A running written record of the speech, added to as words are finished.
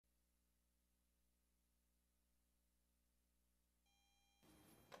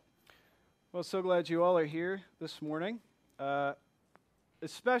Well, so glad you all are here this morning.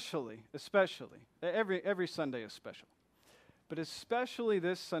 Especially, every Sunday is special, but especially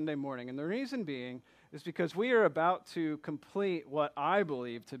this Sunday morning. And the reason being is because we are about to complete what I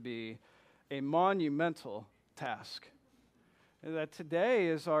believe to be a monumental task. And that today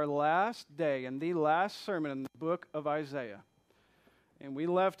is our last day and the last sermon in the book of Isaiah. And we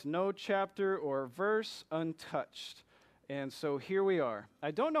left no chapter or verse untouched. And so here we are.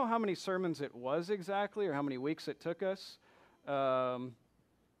 I don't know how many sermons it was exactly or how many weeks it took us,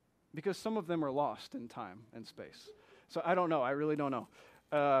 because some of them are lost in time and space. So I don't know. I really don't know.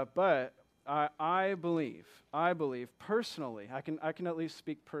 But I believe personally, I can at least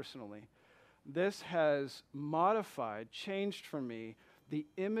speak personally, this has modified, changed for me the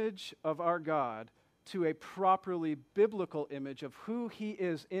image of our God to a properly biblical image of who He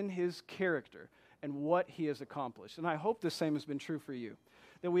is in His character and what He has accomplished. And I hope the same has been true for you,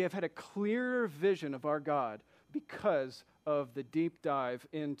 that we have had a clearer vision of our God because of the deep dive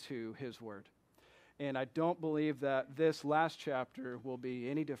into His Word. And I don't believe that this last chapter will be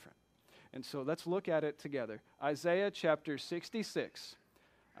any different. And so let's look at it together. Isaiah chapter 66.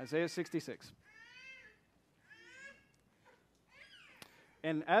 Isaiah 66.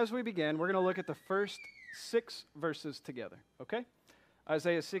 And as we begin, we're going to look at the first 6 verses together, okay?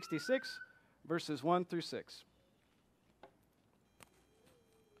 Isaiah 66, verses 1 through 6.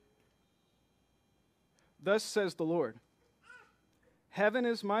 Thus says the Lord, "Heaven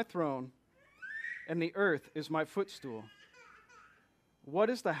is my throne, and the earth is my footstool. What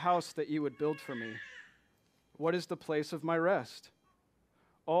is the house that you would build for me? What is the place of my rest?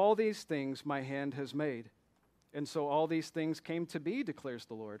 All these things my hand has made, and so all these things came to be, declares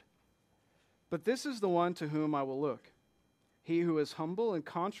the Lord. But this is the one to whom I will look, he who is humble and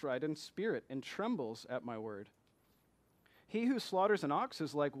contrite in spirit and trembles at my word. He who slaughters an ox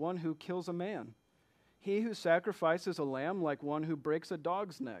is like one who kills a man. He who sacrifices a lamb like one who breaks a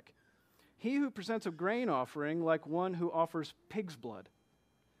dog's neck. He who presents a grain offering like one who offers pig's blood.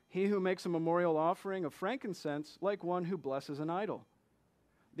 He who makes a memorial offering of frankincense like one who blesses an idol.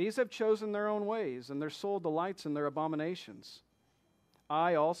 These have chosen their own ways, and their soul delights in their abominations.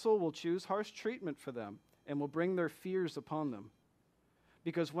 I also will choose harsh treatment for them, and will bring their fears upon them.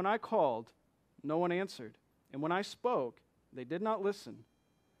 Because when I called, no one answered, and when I spoke, they did not listen.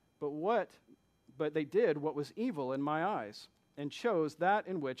 But they did what was evil in my eyes, and chose that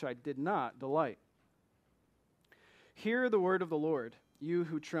in which I did not delight. Hear the word of the Lord, you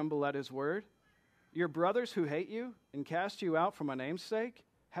who tremble at His word. Your brothers who hate you and cast you out for my name's sake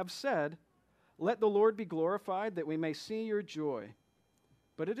have said, 'Let the Lord be glorified, that we may see your joy.'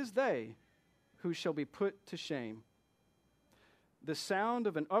 But it is they who shall be put to shame. The sound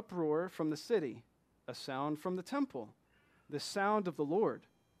of an uproar from the city, a sound from the temple, the sound of the Lord,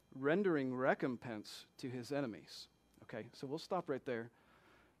 rendering recompense to His enemies." Okay, so we'll stop right there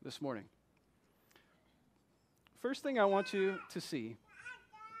this morning. First thing I want you to see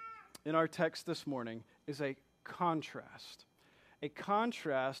in our text this morning is a contrast. A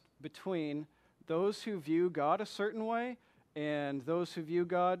contrast between those who view God a certain way and those who view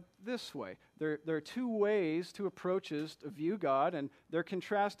God this way. There are two ways, two approaches to view God, and they're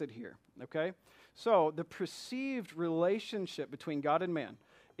contrasted here, okay? So the perceived relationship between God and man,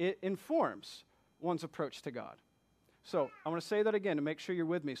 it informs one's approach to God. So I want to say that again to make sure you're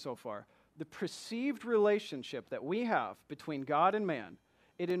with me so far. The perceived relationship that we have between God and man,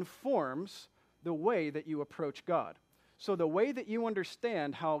 it informs the way that you approach God. So the way that you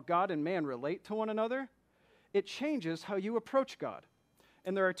understand how God and man relate to one another, it changes how you approach God.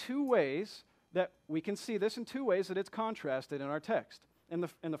 And there are two ways that we can see this in two ways that it's contrasted in our text. And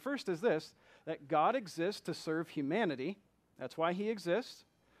the first is this, that God exists to serve humanity. That's why He exists.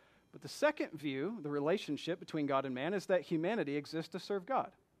 But the second view, the relationship between God and man, is that humanity exists to serve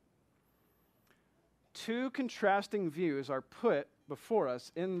God. Two contrasting views are put before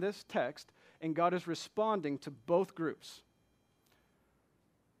us in this text, and God is responding to both groups.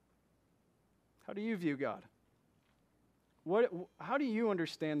 How do you view God? How do you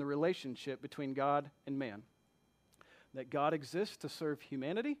understand the relationship between God and man? That God exists to serve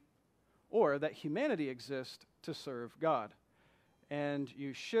humanity, or that humanity exists to serve God? And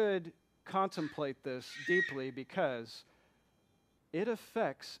you should contemplate this deeply because it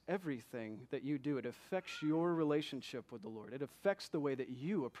affects everything that you do. It affects your relationship with the Lord. It affects the way that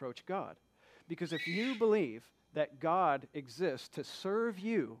you approach God. Because if you believe that God exists to serve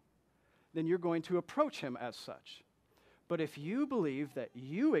you, then you're going to approach Him as such. But if you believe that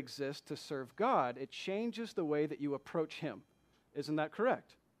you exist to serve God, it changes the way that you approach Him. Isn't that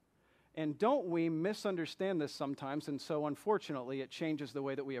correct? And don't we misunderstand this sometimes? And so, unfortunately, it changes the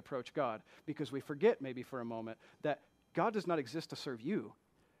way that we approach God, because we forget maybe for a moment that God does not exist to serve you,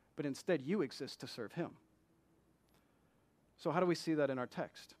 but instead you exist to serve him. So how do we see that in our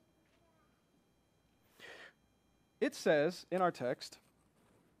text? It says in our text,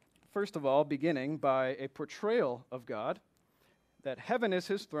 first of all, beginning by a portrayal of God, that heaven is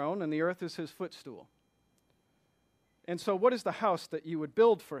his throne and the earth is his footstool. And so what is the house that you would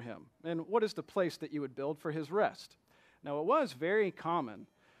build for him? And what is the place that you would build for his rest? Now, it was very common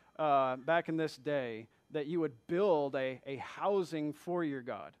back in this day that you would build a housing for your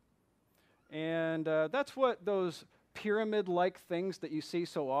God. And that's what those pyramid-like things that you see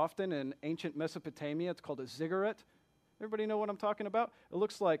so often in ancient Mesopotamia, it's called a ziggurat. Everybody know what I'm talking about? It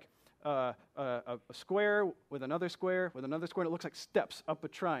looks like a square with another square with another square, and it looks like steps up a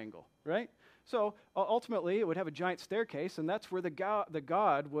triangle, right? So ultimately, it would have a giant staircase, and that's where the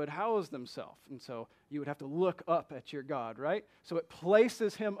god would house themselves. And so you would have to look up at your God, right? So it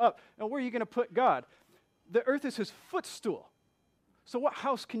places him up. Now, where are you going to put God? The earth is his footstool. So what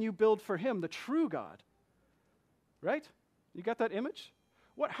house can you build for him, the true God? Right? You got that image?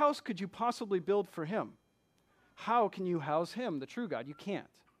 What house could you possibly build for him? How can you house him, the true God? You can't.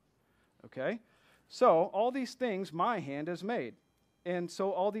 Okay? So all these things my hand has made. And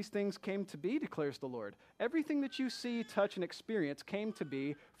so all these things came to be, declares the Lord. Everything that you see, touch, and experience came to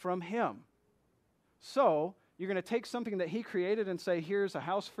be from him. So you're going to take something that he created and say, here's a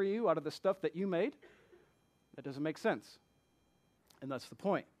house for you out of the stuff that you made? That doesn't make sense. And that's the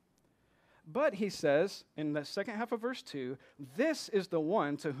point. But he says in the second half of verse 2, this is the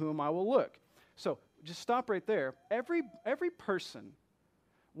one to whom I will look. So just stop right there. Every person,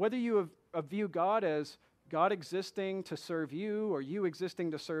 whether you view God as God existing to serve you or you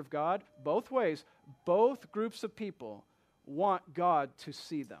existing to serve God, both ways, both groups of people want God to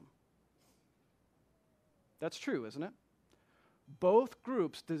see them. That's true, isn't it? Both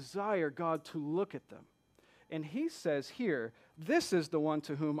groups desire God to look at them. And he says here, this is the one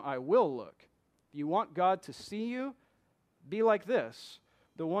to whom I will look. You want God to see you? Be like this,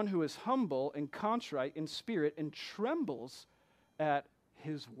 the one who is humble and contrite in spirit and trembles at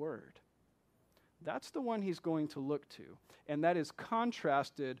his word. That's the one he's going to look to. And that is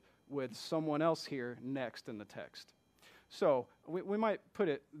contrasted with someone else here next in the text. So we might put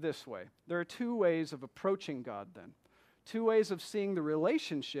it this way. There are two ways of approaching God then. Two ways of seeing the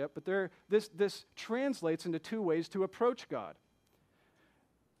relationship, but this translates into two ways to approach God.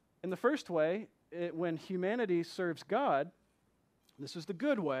 In the first way, when humanity serves God, this is the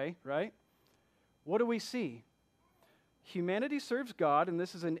good way, right? What do we see? Humanity serves God, and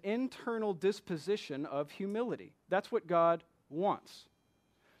this is an internal disposition of humility. That's what God wants.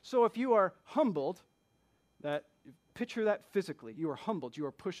 So if you are humbled, picture that physically. You are humbled. You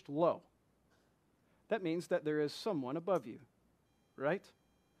are pushed low. That means that there is someone above you, right?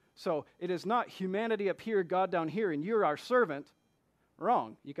 So it is not humanity up here, God down here, and you're our servant.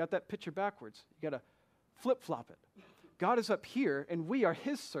 Wrong. You got that picture backwards. You got to flip-flop it. God is up here, and we are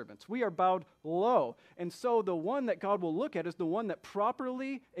his servants. We are bowed low. And so the one that God will look at is the one that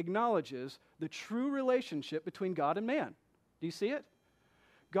properly acknowledges the true relationship between God and man. Do you see it?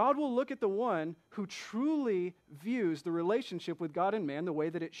 God will look at the one who truly views the relationship with God and man the way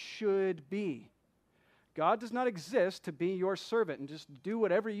that it should be. God does not exist to be your servant and just do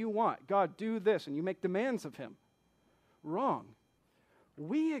whatever you want. God, do this, and you make demands of him. Wrong.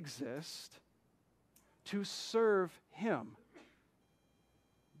 We exist to serve him.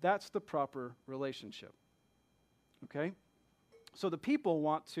 That's the proper relationship. Okay? So the people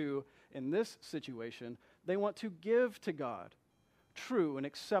want to, in this situation, they want to give to God true and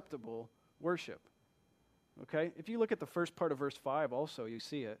acceptable worship. Okay? If you look at the first part of verse 5 also, you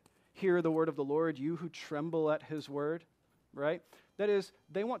see it. Hear the word of the Lord, you who tremble at his word, right? That is,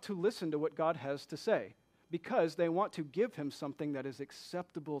 they want to listen to what God has to say because they want to give him something that is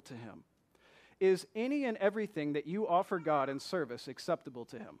acceptable to him. Is any and everything that you offer God in service acceptable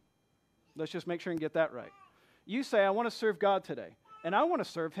to him? Let's just make sure and get that right. You say, I want to serve God today, and I want to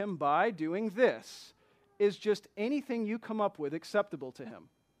serve him by doing this. Is just anything you come up with acceptable to him?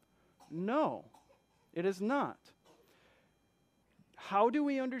 No, it is not. How do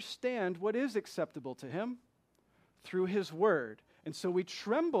we understand what is acceptable to him? Through his word. And so we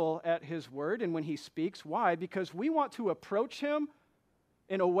tremble at his word and when he speaks. Why? Because we want to approach him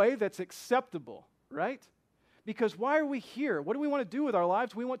in a way that's acceptable, right? Because why are we here? What do we want to do with our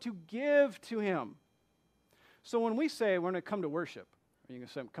lives? We want to give to him. So when we say we're going to come to worship, or you can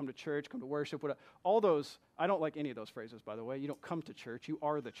say come to church, come to worship, whatever, all those, I don't like any of those phrases, by the way. You don't come to church, you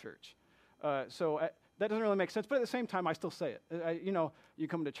are the church. That doesn't really make sense, but at the same time, I still say it. You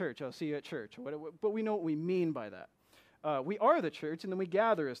come to church, I'll see you at church, but we know what we mean by that. We are the church, and then we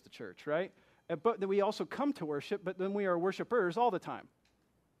gather as the church, right? But then we also come to worship, but then we are worshipers all the time.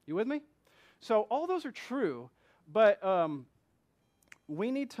 You with me? So all those are true, but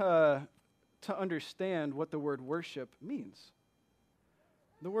we need to understand what the word worship means.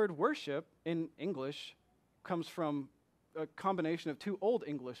 The word worship in English comes from a combination of two Old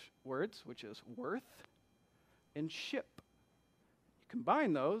English words, which is worth and ship. You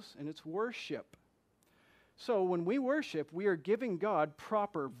combine those, and it's worship. So when we worship, we are giving God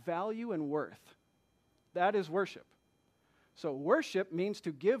proper value and worth. That is worship. So worship means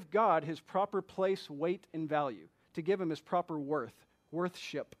to give God his proper place, weight, and value, to give him his proper worth,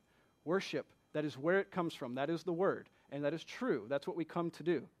 worthship, worship. That is where it comes from. That is the word, and that is true. That's what we come to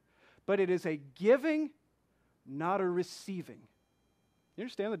do. But it is a giving, not a receiving. You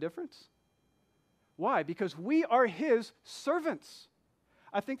understand the difference? Why? Because we are his servants.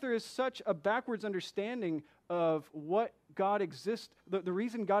 I think there is such a backwards understanding of what God exists, the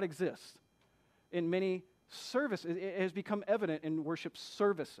reason God exists in many services. It has become evident in worship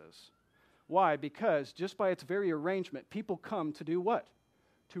services. Why? Because just by its very arrangement, people come to do what?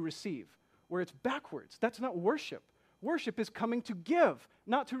 To receive. Where it's backwards. That's not worship. Worship is coming to give,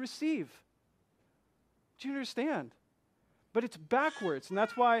 not to receive. Do you understand? But it's backwards, and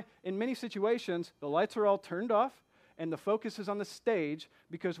that's why in many situations, the lights are all turned off, and the focus is on the stage,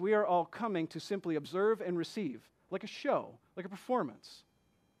 because we are all coming to simply observe and receive, like a show, like a performance.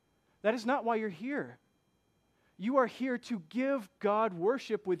 That is not why you're here. You are here to give God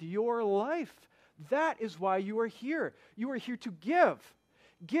worship with your life. That is why you are here. You are here to give.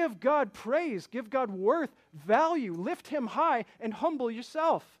 Give God praise, give God worth, value, lift him high, and humble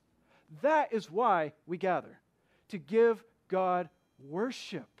yourself. That is why we gather, to give God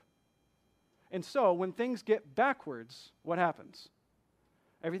worship. And so when things get backwards, what happens?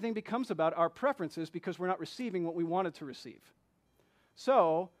 Everything becomes about our preferences because we're not receiving what we wanted to receive.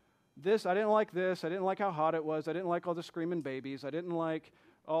 So I didn't like how hot it was, I didn't like all the screaming babies, I didn't like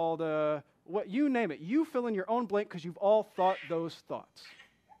all the, what you name it. You fill in your own blank because you've all thought those thoughts.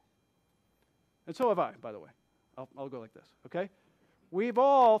 And so have I, by the way. I'll go like this, okay? We've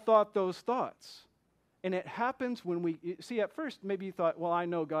all thought those thoughts. And it happens when see, at first, maybe you thought, well, I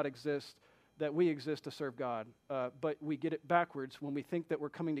know God exists, that we exist to serve God. But we get it backwards when we think that we're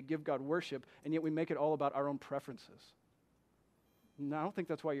coming to give God worship, and yet we make it all about our own preferences. No, I don't think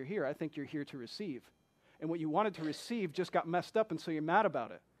that's why you're here. I think you're here to receive. And what you wanted to receive just got messed up, and so you're mad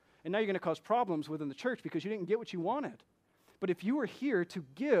about it. And now you're going to cause problems within the church because you didn't get what you wanted. But if you were here to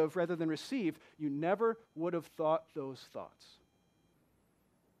give rather than receive, you never would have thought those thoughts.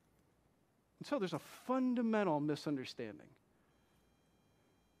 And so there's a fundamental misunderstanding.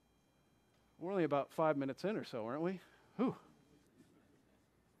 We're only about 5 minutes in or so, aren't we? Whew.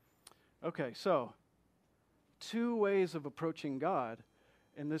 Okay, so 2 ways of approaching God.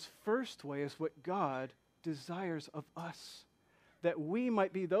 And this first way is what God desires of us, that we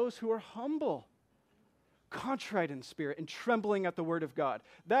might be those who are humble, contrite in spirit, and trembling at the word of God.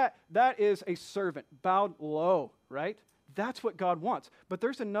 That is a servant, bowed low, right? That's what God wants. But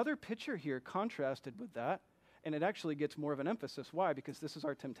there's another picture here contrasted with that, and it actually gets more of an emphasis. Why? Because this is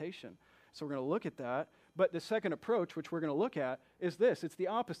our temptation. So we're going to look at that. But the second approach, which we're going to look at, is this. It's the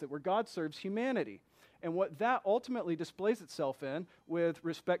opposite, where God serves humanity. And what that ultimately displays itself in with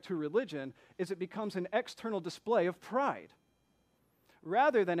respect to religion is it becomes an external display of pride,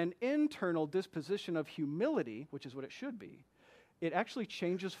 rather than an internal disposition of humility, which is what it should be. It actually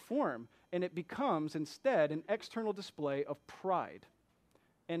changes form, and it becomes instead an external display of pride.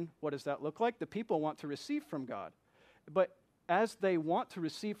 And what does that look like? The people want to receive from God. But as they want to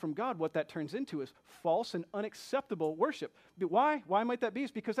receive from God, what that turns into is false and unacceptable worship. But why? Why might that be?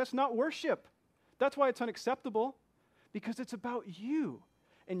 It's because that's not worship. That's why it's unacceptable, because it's about you.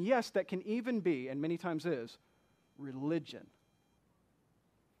 And yes, that can even be, and many times is, religion.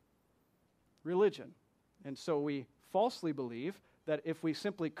 Religion. And so we falsely believe that if we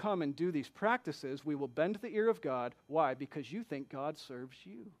simply come and do these practices, we will bend the ear of God. Why? Because you think God serves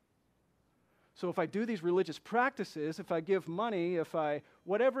you. So if I do these religious practices, if I give money,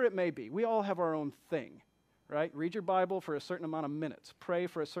 whatever it may be, we all have our own thing, right? Read your Bible for a certain amount of minutes. Pray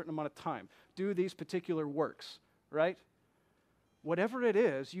for a certain amount of time. Do these particular works, right? Whatever it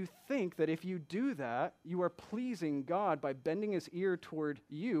is, you think that if you do that, you are pleasing God by bending his ear toward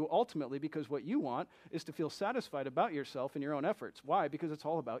you, ultimately, because what you want is to feel satisfied about yourself and your own efforts. Why? Because it's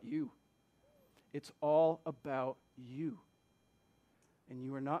all about you. It's all about you. And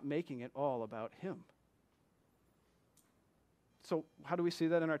you are not making it all about him. So how do we see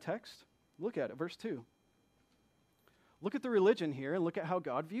that in our text? Look at it, verse 2. Look at the religion here and look at how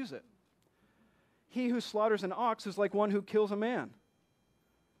God views it. He who slaughters an ox is like one who kills a man.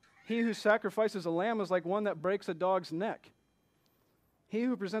 He who sacrifices a lamb is like one that breaks a dog's neck. He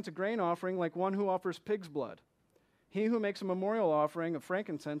who presents a grain offering like one who offers pig's blood. He who makes a memorial offering of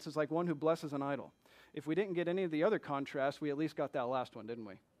frankincense is like one who blesses an idol. If we didn't get any of the other contrasts, we at least got that last one, didn't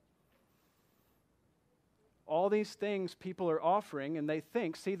we? All these things people are offering, and they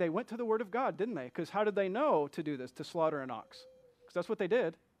think, see, they went to the Word of God, didn't they? Because how did they know to do this, to slaughter an ox? Because that's what they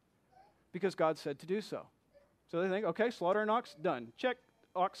did, because God said to do so. So they think, okay, slaughter an ox, done. Check,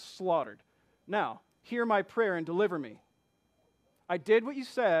 ox slaughtered. Now, hear my prayer and deliver me. I did what you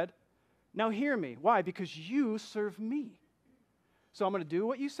said, now hear me. Why? Because you serve me. So I'm going to do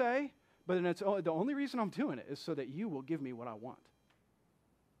what you say, but then the only reason I'm doing it is so that you will give me what I want.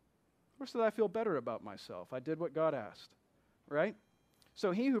 Or so that I feel better about myself. I did what God asked, right?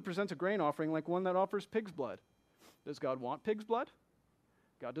 So he who presents a grain offering like one that offers pig's blood. Does God want pig's blood?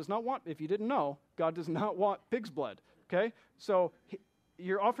 God does not want, if you didn't know, God does not want pig's blood, okay? So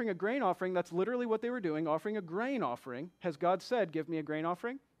you're offering a grain offering. That's literally what they were doing, offering a grain offering. Has God said, give me a grain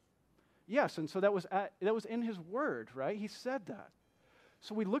offering? Yes, and so that was in his word, right? He said that.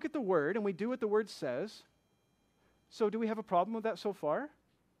 So we look at the word and we do what the word says. So do we have a problem with that so far?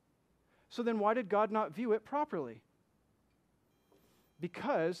 So then why did God not view it properly?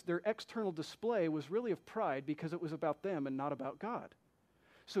 Because their external display was really of pride because it was about them and not about God.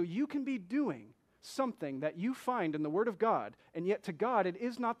 So you can be doing something that you find in the Word of God, and yet to God it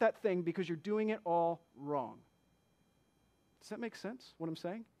is not that thing because you're doing it all wrong. Does that make sense, what I'm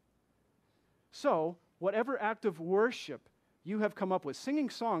saying? So, whatever act of worship you have come up with, singing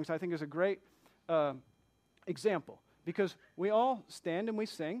songs I think is a great example, because we all stand and we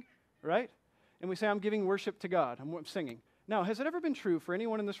sing, right? And we say, I'm giving worship to God. I'm singing. Now, has it ever been true for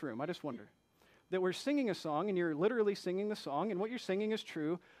anyone in this room, I just wonder, that we're singing a song and you're literally singing the song and what you're singing is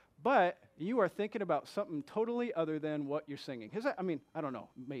true, but you are thinking about something totally other than what you're singing? Has that, I don't know,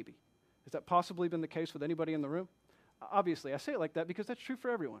 maybe. Has that possibly been the case with anybody in the room? Obviously, I say it like that because that's true for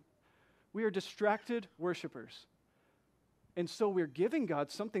everyone. We are distracted worshipers. And so we're giving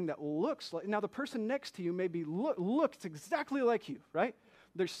God something that looks like, now the person next to you maybe looks exactly like you, right?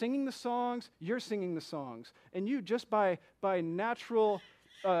 They're singing the songs, you're singing the songs. And you just by natural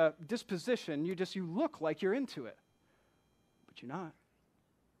disposition, you look like you're into it. But you're not.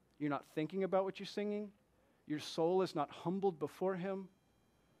 You're not thinking about what you're singing. Your soul is not humbled before him.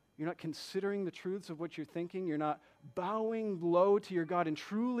 You're not considering the truths of what you're thinking. You're not bowing low to your God and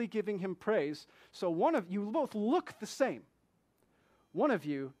truly giving him praise. So one of you both look the same. One of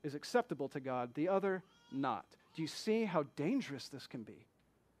you is acceptable to God, the other not. Do you see how dangerous this can be?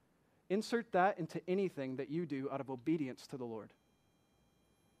 Insert that into anything that you do out of obedience to the Lord.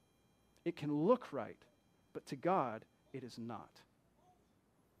 It can look right, but to God, it is not.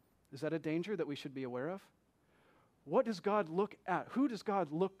 Is that a danger that we should be aware of? What does God look at? Who does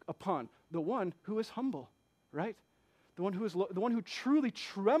God look upon? The one who is humble, right? The one who truly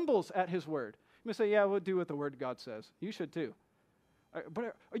trembles at his word. You may say, yeah, we'll do what the word of God says. You should too.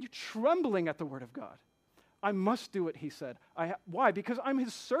 But are you trembling at the word of God? I must do what he said. Why? Because I'm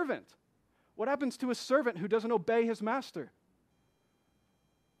his servant. What happens to a servant who doesn't obey his master?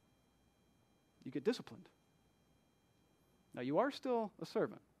 You get disciplined. Now, you are still a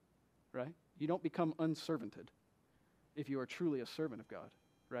servant, right? You don't become unservanted if you are truly a servant of God,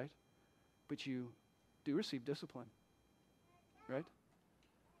 right? But you do receive discipline, right?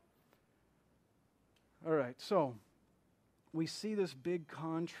 All right, so we see this big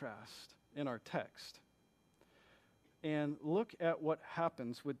contrast in our text. And look at what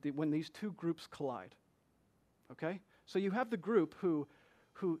happens when these two groups collide, okay? So you have the group who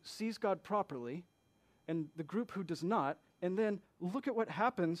sees God properly and the group who does not, and then look at what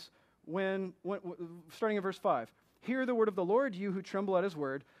happens when starting in verse 5. Hear the word of the Lord, you who tremble at his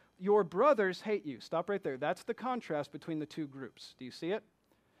word. Your brothers hate you. Stop right there. That's the contrast between the two groups. Do you see it?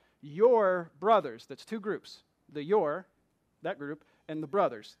 Your brothers, that's two groups. The your, that group, and the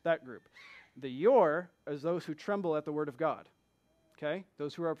brothers, that group. The your is those who tremble at the word of God, okay?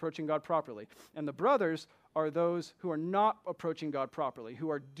 Those who are approaching God properly. And the brothers are those who are not approaching God properly,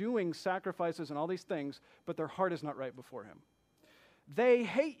 who are doing sacrifices and all these things, but their heart is not right before him. They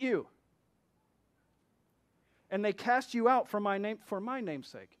hate you. And they cast you out for my name's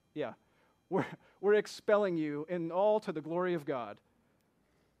sake. Yeah, we're expelling you, and all to the glory of God.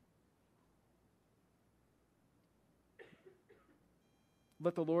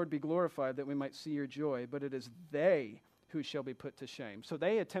 Let the Lord be glorified that we might see your joy, but it is they who shall be put to shame. So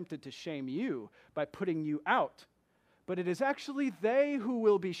they attempted to shame you by putting you out, but it is actually they who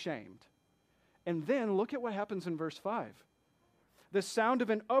will be shamed. And then look at what happens in verse 5. The sound of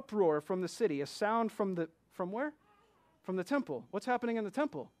an uproar from the city, a sound from where? From the temple. What's happening in the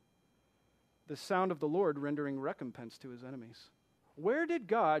temple? The sound of the Lord rendering recompense to his enemies. Where did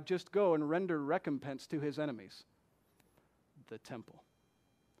God just go and render recompense to his enemies? The temple.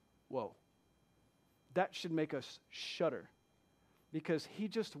 Whoa. That should make us shudder, because he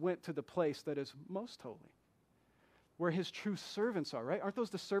just went to the place that is most holy, where his true servants are, right? Aren't those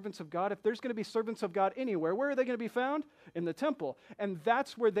the servants of God? If there's going to be servants of God anywhere, where are they going to be found? In the temple. And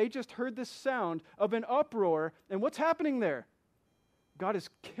that's where they just heard this sound of an uproar. And what's happening there? God is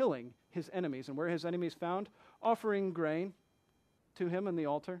killing his enemies. And where are his enemies found? Offering grain to him in the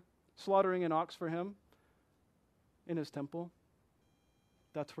altar, slaughtering an ox for him in his temple.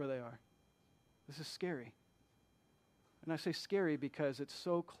 That's where they are. This is scary. And I say scary because it's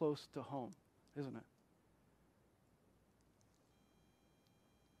so close to home, isn't it?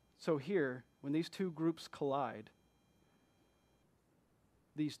 So here, when these two groups collide,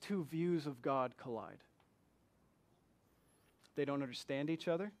 these two views of God collide. They don't understand each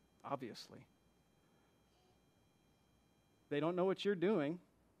other, obviously. They don't know what you're doing.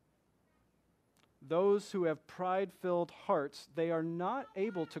 Those who have pride-filled hearts, they are not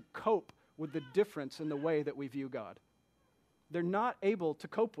able to cope with the difference in the way that we view God. They're not able to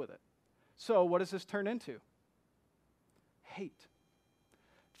cope with it. So what does this turn into? Hate.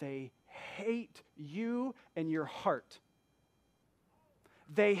 They hate you and your heart.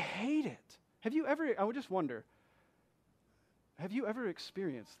 They hate it. I would just wonder, have you ever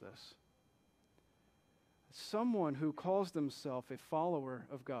experienced this? Someone who calls themselves a follower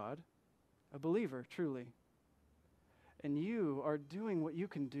of God, a believer, truly, and you are doing what you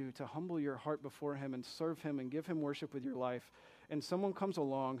can do to humble your heart before him and serve him and give him worship with your life, and someone comes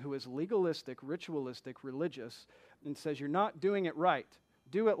along who is legalistic, ritualistic, religious, and says, you're not doing it right.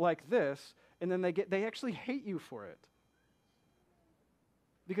 Do it like this, and then they actually hate you for it.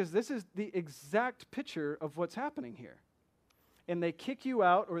 Because this is the exact picture of what's happening here. And they kick you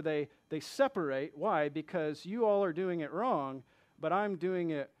out, or they separate. Why? Because you all are doing it wrong, but I'm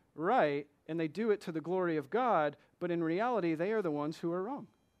doing it right, and they do it to the glory of God, but in reality, they are the ones who are wrong.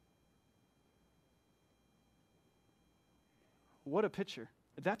 What a picture.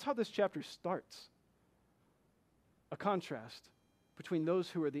 That's how this chapter starts. A contrast between those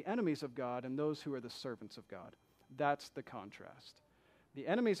who are the enemies of God and those who are the servants of God. That's the contrast. The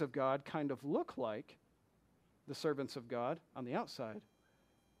enemies of God kind of look like the servants of God on the outside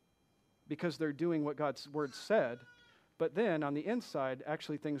because they're doing what God's word said, but then on the inside,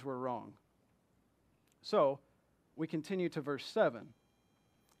 actually things were wrong. So we continue to verse 7,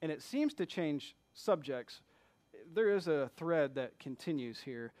 and it seems to change subjects. There is a thread that continues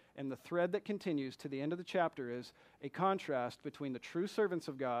here, and the thread that continues to the end of the chapter is a contrast between the true servants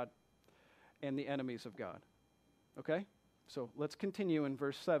of God and the enemies of God. Okay? So let's continue in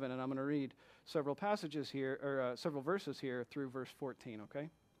verse 7, and I'm going to read several passages here, or several verses here through verse 14, okay?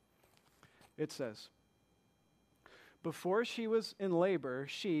 It says, before she was in labor,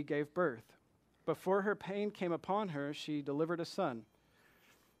 she gave birth. Before her pain came upon her, she delivered a son.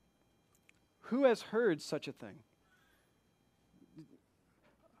 Who has heard such a thing?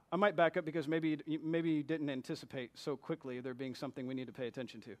 I might back up because maybe you didn't anticipate so quickly there being something we need to pay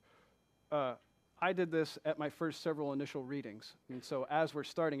attention to. I did this at my first several initial readings. And so as we're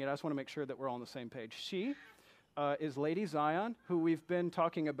starting it, I just want to make sure that we're all on the same page. She is Lady Zion, who we've been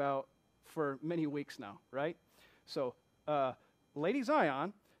talking about for many weeks now, right? So Lady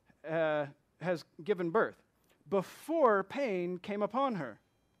Zion has given birth. Before pain came upon her,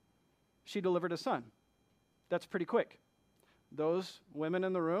 she delivered a son. That's pretty quick. Those women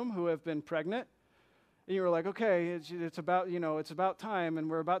in the room who have been pregnant, and you were like, okay, it's about time, and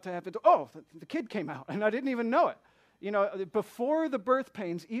we're about to have it. Oh, the kid came out, and I didn't even know it. You know, before the birth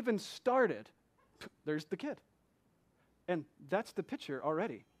pains even started, there's the kid. And that's the picture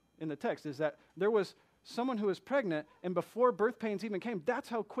already in the text, is that there was someone who was pregnant, and before birth pains even came, that's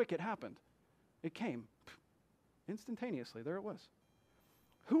how quick it happened. It came instantaneously. There it was.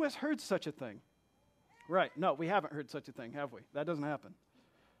 Who has heard such a thing? Right. No, we haven't heard such a thing, have we? That doesn't happen.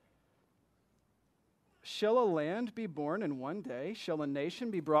 Shall a land be born in one day? Shall a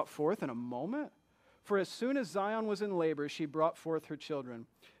nation be brought forth in a moment? For as soon as Zion was in labor, she brought forth her children.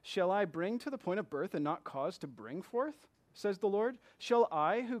 Shall I bring to the point of birth and not cause to bring forth? Says the Lord. Shall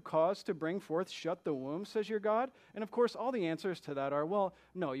I, who cause to bring forth, shut the womb, says your God? And of course, all the answers to that are, well,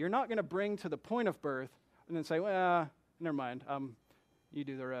 no, you're not going to bring to the point of birth and then say, well, never mind, you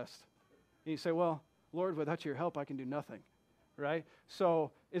do the rest. And you say, well, Lord, without your help, I can do nothing, right?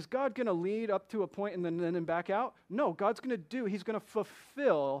 So is God going to lead up to a point and then back out? No, God's going to he's going to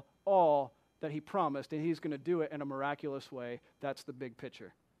fulfill all that he promised, and he's going to do it in a miraculous way. That's the big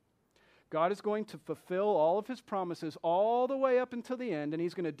picture. God is going to fulfill all of his promises all the way up until the end, and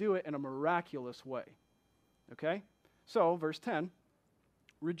he's going to do it in a miraculous way. Okay? So, verse 10,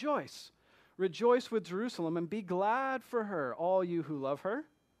 rejoice. Rejoice with Jerusalem and be glad for her, all you who love her.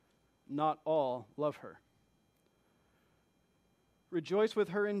 Not all love her. Rejoice with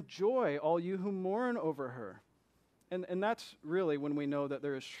her in joy, all you who mourn over her. And that's really when we know that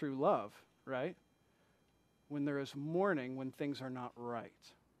there is true love, right? When there is mourning, when things are not right.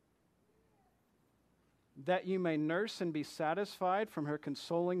 That you may nurse and be satisfied from her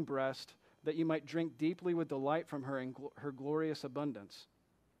consoling breast, that you might drink deeply with delight from her in her glorious abundance.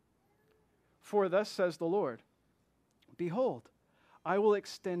 For thus says the Lord, behold, I will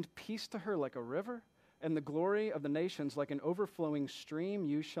extend peace to her like a river, and the glory of the nations like an overflowing stream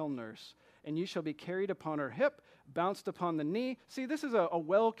you shall nurse. And you shall be carried upon her hip, bounced upon the knee. See, this is a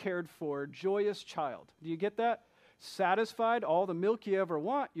well-cared for, joyous child. Do you get that? Satisfied, all the milk you ever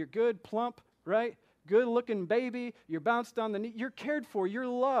want. You're good, plump, right? Good-looking baby. You're bounced on the knee. You're cared for. You're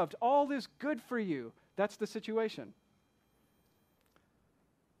loved. All is good for you. That's the situation.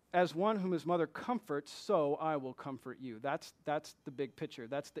 As one whom his mother comforts, so I will comfort you. That's the big picture.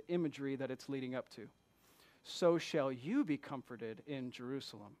 That's the imagery that it's leading up to. So shall you be comforted in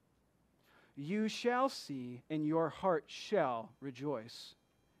Jerusalem. You shall see, and your heart shall rejoice.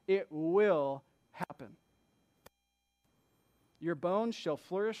 It will happen. Your bones shall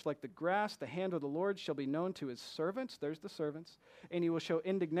flourish like the grass. The hand of the Lord shall be known to his servants. There's the servants. And he will show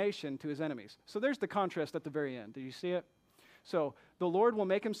indignation to his enemies. So there's the contrast at the very end. Do you see it? So the Lord will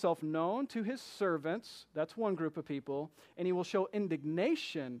make himself known to his servants. That's one group of people. And he will show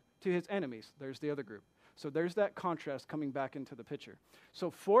indignation to his enemies. There's the other group. So there's that contrast coming back into the picture.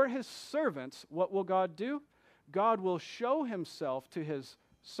 So for his servants, what will God do? God will show himself to his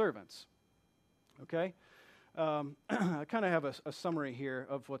servants. Okay? I kind of have a summary here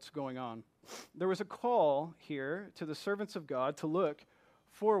of what's going on. There was a call here to the servants of God to look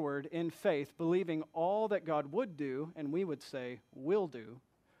forward in faith, believing all that God would do, and we would say will do,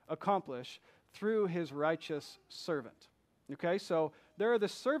 accomplish through his righteous servant. Okay, so there are the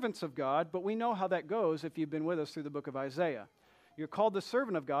servants of God, but we know how that goes if you've been with us through the book of Isaiah. You're called the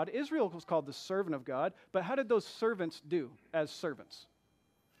servant of God. Israel was called the servant of God, but how did those servants do as servants?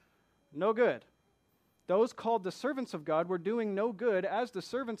 No good. Those called the servants of God were doing no good as the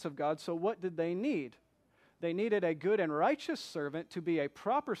servants of God, so what did they need? They needed a good and righteous servant to be a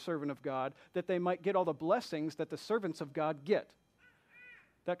proper servant of God, that they might get all the blessings that the servants of God get.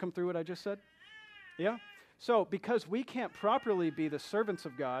 That come through what I just said? Yeah? So, because we can't properly be the servants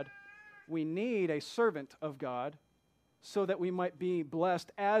of God, we need a servant of God so that we might be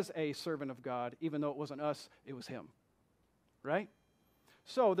blessed as a servant of God, even though it wasn't us, it was him. Right?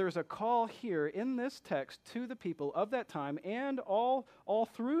 So, there's a call here in this text to the people of that time and all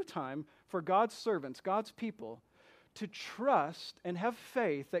through time for God's servants, God's people, to trust and have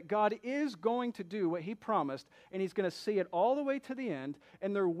faith that God is going to do what he promised, and he's going to see it all the way to the end,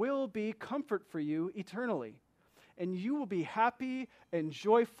 and there will be comfort for you eternally. And you will be happy and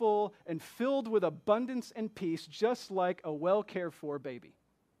joyful and filled with abundance and peace, just like a well-cared-for baby.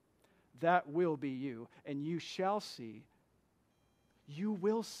 That will be you, and you shall see. You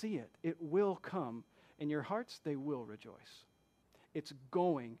will see it. It will come. In your hearts, they will rejoice. It's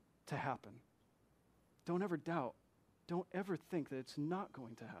going to happen. Don't ever doubt. Don't ever think that it's not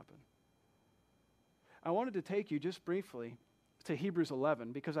going to happen. I wanted to take you just briefly to Hebrews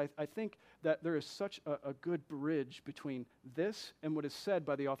 11 because I think that there is such a good bridge between this and what is said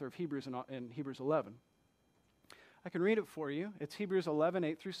by the author of Hebrews in Hebrews 11. I can read it for you. It's Hebrews 11,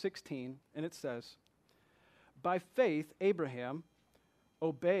 8 through 16, and it says, by faith, Abraham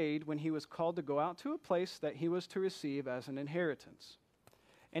obeyed when he was called to go out to a place that he was to receive as an inheritance.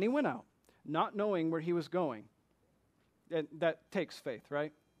 And he went out, not knowing where he was going. And that takes faith,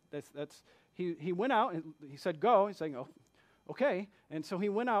 right? He went out and he said, go. He's saying, oh, okay. And so he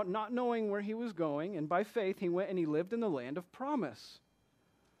went out not knowing where he was going. And by faith, he went and he lived in the land of promise,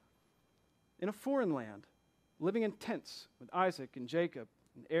 in a foreign land, living in tents with Isaac and Jacob,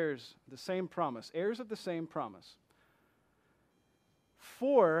 and heirs of the same promise, heirs of the same promise.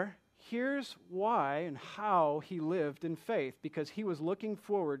 For here's why and how he lived in faith, because he was looking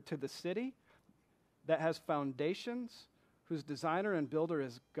forward to the city that has foundations, whose designer and builder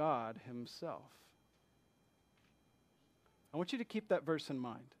is God himself. I want you to keep that verse in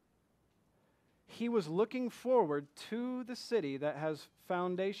mind. He was looking forward to the city that has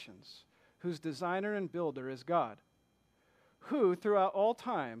foundations, whose designer and builder is God, who throughout all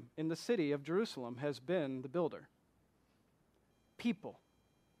time in the city of Jerusalem has been the builder. People.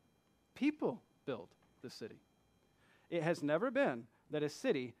 people build the city. It has never been that a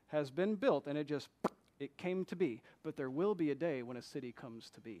city has been built and it came to be. But there will be a day when a city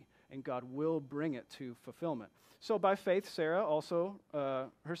comes to be, and God will bring it to fulfillment. So by faith, Sarah also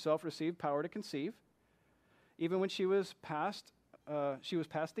herself received power to conceive. Even when she was past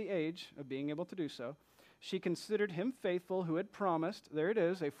the age of being able to do so, she considered him faithful who had promised. There it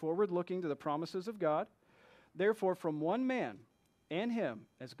is, a forward looking to the promises of God. Therefore, from one man and him,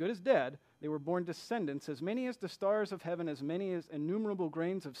 as good as dead, they were born descendants, as many as the stars of heaven, as many as innumerable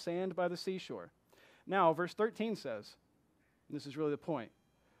grains of sand by the seashore. Now, verse 13 says, and this is really the point,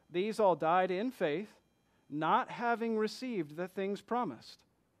 these all died in faith, not having received the things promised,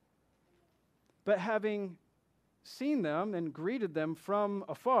 but having seen them and greeted them from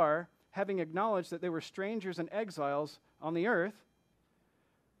afar, having acknowledged that they were strangers and exiles on the earth.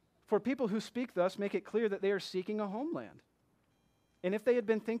 For people who speak thus make it clear that they are seeking a homeland. And if they had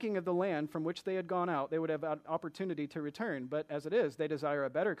been thinking of the land from which they had gone out, they would have had opportunity to return. But as it is, they desire a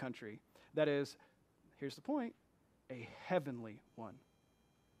better country. That is, here's the point, a heavenly one.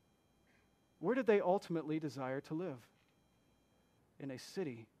 Where did they ultimately desire to live? In a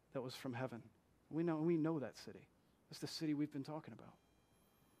city that was from heaven. We know that city. It's the city we've been talking about.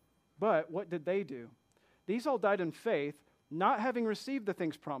 But what did they do? These all died in faith, not having received the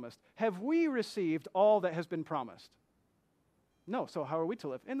things promised. Have we received all that has been promised? No. So how are we to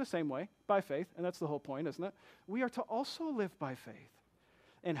live? In the same way, by faith. And that's the whole point, isn't it? We are to also live by faith.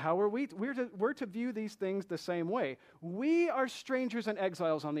 And how are we? We're to view these things the same way. We are strangers and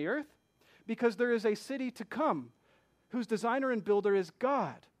exiles on the earth because there is a city to come whose designer and builder is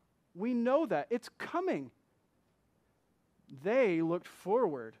God. We know that. It's coming. They looked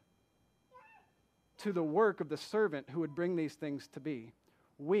forward to the work of the servant who would bring these things to be.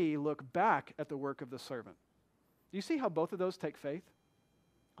 We look back at the work of the servant. Do you see how both of those take faith?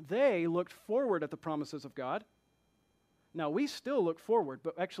 They looked forward at the promises of God. Now, we still look forward,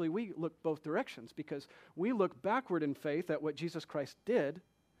 but actually we look both directions because we look backward in faith at what Jesus Christ did.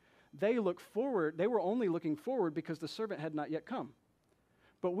 They look forward. They were only looking forward because the servant had not yet come.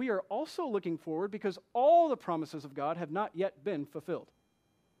 But we are also looking forward because all the promises of God have not yet been fulfilled.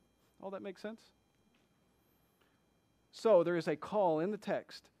 All that makes sense? So there is a call in the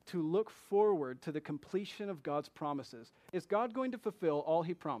text to look forward to the completion of God's promises. Is God going to fulfill all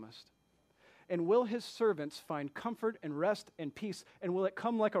he promised? And will his servants find comfort and rest and peace? And will it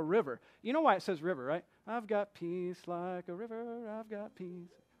come like a river? You know why it says river, right? I've got peace like a river, I've got peace.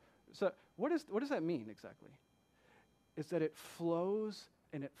 So what does that mean exactly? It's that it flows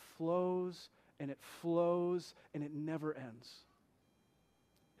and it flows and it flows and it never ends.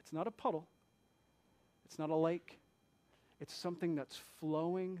 It's not a puddle. It's not a lake. It's something that's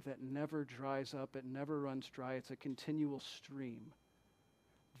flowing that never dries up. It never runs dry. It's a continual stream.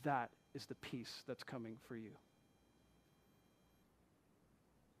 That is the peace that's coming for you.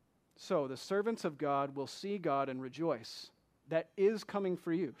 So the servants of God will see God and rejoice. That is coming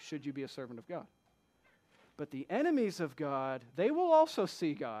for you, should you be a servant of God. But the enemies of God, they will also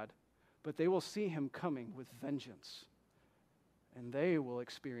see God, but they will see him coming with vengeance. And they will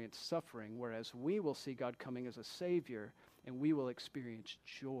experience suffering, whereas we will see God coming as a Savior, and we will experience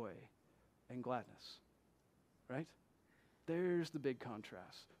joy and gladness. Right? There's the big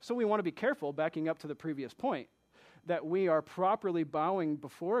contrast. So we want to be careful, backing up to the previous point, that we are properly bowing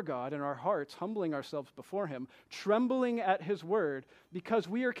before God in our hearts, humbling ourselves before him, trembling at his word, because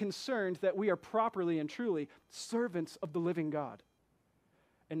we are concerned that we are properly and truly servants of the living God,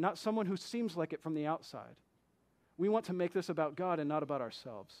 and not someone who seems like it from the outside. We want to make this about God and not about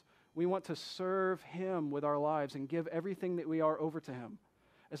ourselves. We want to serve him with our lives and give everything that we are over to him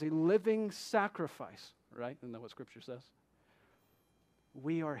as a living sacrifice, right? Isn't that what Scripture says?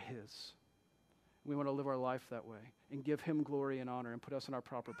 We are his. We want to live our life that way and give him glory and honor and put us in our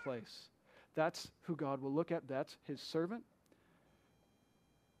proper place. That's who God will look at. That's his servant.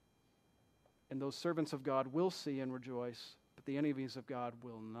 And those servants of God will see and rejoice, but the enemies of God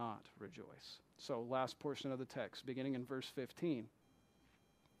will not rejoice. So, last portion of the text, beginning in verse 15.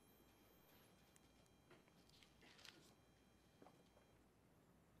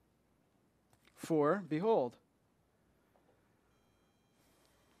 For, behold,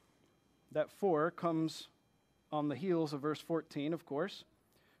 that for comes on the heels of verse 14, of course,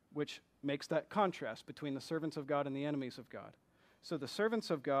 which makes that contrast between the servants of God and the enemies of God. So the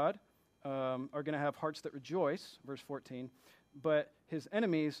servants of God are going to have hearts that rejoice, verse 14, but his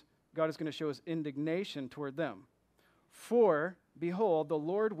enemies, God is going to show his indignation toward them. For, behold, the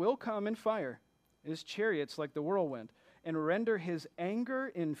Lord will come in fire, his chariots like the whirlwind, and render his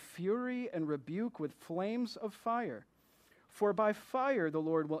anger in fury and rebuke with flames of fire. For by fire the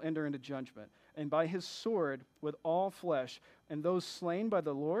Lord will enter into judgment, and by his sword with all flesh, and those slain by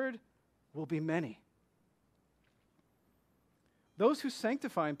the Lord will be many. Those who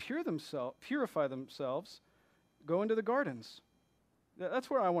sanctify and purify themselves go into the gardens. That's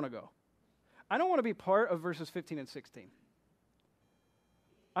where I want to go. I don't want to be part of verses 15 and 16.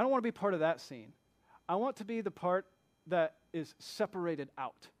 I don't want to be part of that scene. I want to be the part that is separated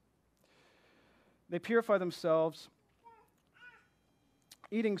out. They purify themselves,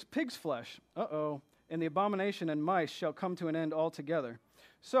 eating pig's flesh. And the abomination and mice shall come to an end altogether.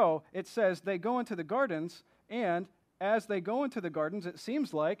 So it says they go into the gardens, and as they go into the gardens, it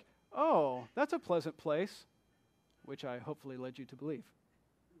seems like, oh, that's a pleasant place, which I hopefully led you to believe.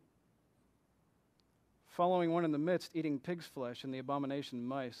 Following one in the midst, eating pig's flesh and the abomination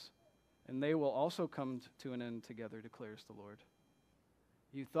mice, and they will also come to an end together, declares the Lord.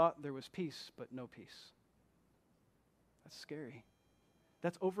 You thought there was peace, but no peace. That's scary.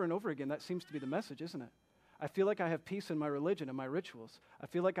 That's over and over again. That seems to be the message, isn't it? I feel like I have peace in my religion and my rituals. I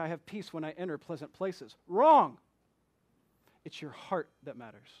feel like I have peace when I enter pleasant places. Wrong! It's your heart that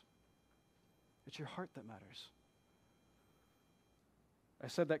matters. It's your heart that matters. I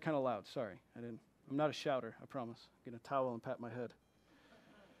said that kind of loud. Sorry, I didn't. I'm not a shouter, I promise. Get a towel and pat my head.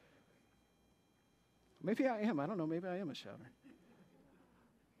 Maybe I am. I don't know. Maybe I am a shouter.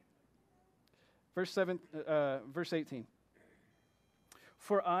 Verse 18.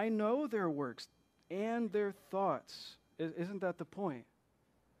 For I know their works and their thoughts. Isn't that the point?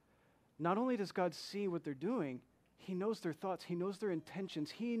 Not only does God see what they're doing, he knows their thoughts. He knows their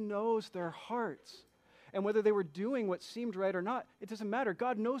intentions. He knows their hearts. And whether they were doing what seemed right or not, it doesn't matter.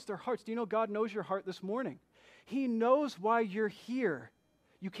 God knows their hearts. Do you know God knows your heart this morning? He knows why you're here.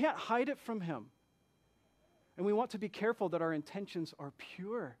 You can't hide it from him. And we want to be careful that our intentions are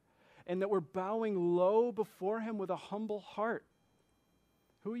pure and that we're bowing low before him with a humble heart.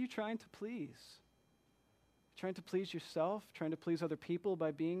 Who are you trying to please? Trying to please yourself? Trying to please other people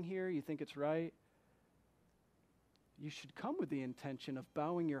by being here? You think it's right? You should come with the intention of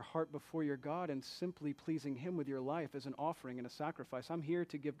bowing your heart before your God and simply pleasing him with your life as an offering and a sacrifice. I'm here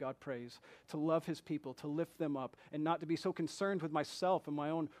to give God praise, to love his people, to lift them up, and not to be so concerned with myself and my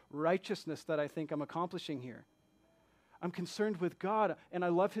own righteousness that I think I'm accomplishing here. I'm concerned with God, and I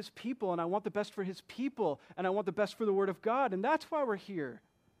love his people, and I want the best for his people, and I want the best for the word of God, and that's why we're here.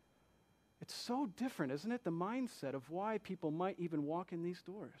 It's so different, isn't it? The mindset of why people might even walk in these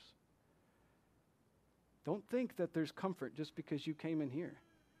doors. Don't think that there's comfort just because you came in here.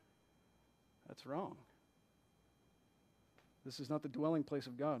 That's wrong. This is not the dwelling place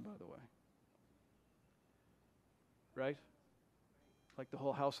of God, by the way. Right? Like the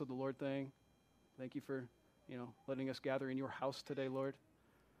whole house of the Lord thing. Thank you for, letting us gather in your house today, Lord.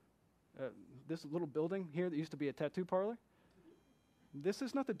 This little building here that used to be a tattoo parlor, this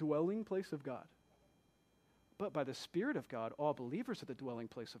is not the dwelling place of God. But by the Spirit of God, all believers are the dwelling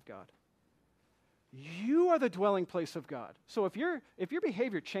place of God. You are the dwelling place of God. So if your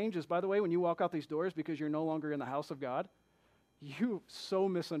behavior changes, by the way, when you walk out these doors because you're no longer in the house of God, you so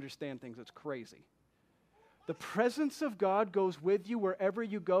misunderstand things. It's crazy. The presence of God goes with you wherever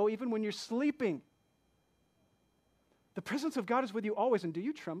you go, even when you're sleeping. The presence of God is with you always. And do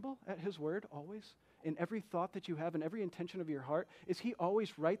you tremble at his word always? In every thought that you have, in every intention of your heart? Is he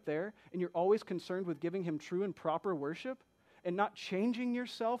always right there, and you're always concerned with giving him true and proper worship? And not changing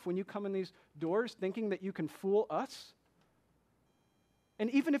yourself when you come in these doors thinking that you can fool us? And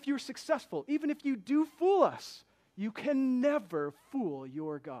even if you're successful, even if you do fool us, you can never fool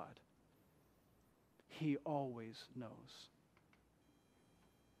your God. He always knows.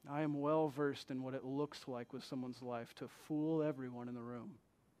 I am well versed in what it looks like with someone's life to fool everyone in the room,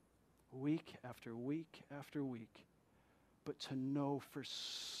 week after week after week, but to know for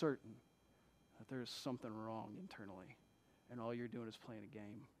certain that there is something wrong internally. And all you're doing is playing a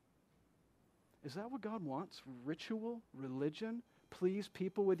game. Is that what God wants? Ritual, religion, please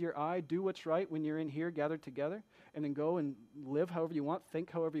people with your eye, do what's right when you're in here gathered together, and then go and live however you want,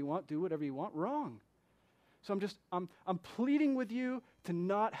 think however you want, do whatever you want? Wrong. So I'm pleading with you to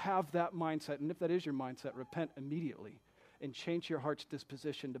not have that mindset. And if that is your mindset, repent immediately and change your heart's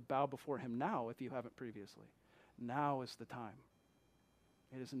disposition to bow before him now if you haven't previously. Now is the time.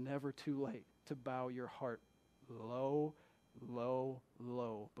 It is never too late to bow your heart low, low,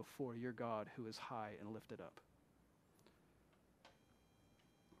 low before your God who is high and lifted up.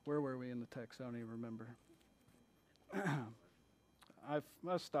 Where were we in the text? I don't even remember.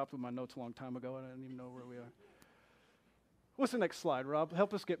 I stopped with my notes a long time ago, and I didn't even know where we are. What's the next slide, Rob?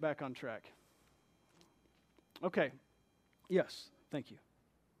 Help us get back on track. Okay. Yes, thank you.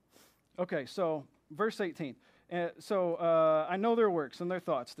 Okay, so verse 18. I know their works and their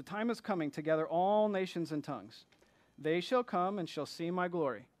thoughts. The time is coming to gather all nations and tongues. They shall come and shall see my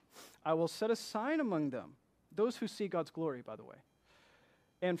glory. I will set a sign among them, those who see God's glory, by the way.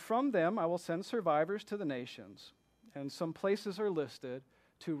 And from them I will send survivors to the nations. And some places are listed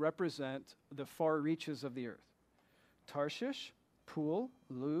to represent the far reaches of the earth. Tarshish, Pul,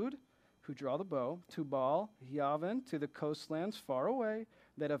 Lud, who draw the bow, Tubal, Javan, to the coastlands far away,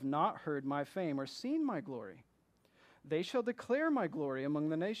 that have not heard my fame or seen my glory. They shall declare my glory among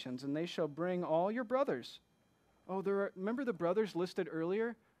the nations, and they shall bring all your brothers. Oh, remember the brothers listed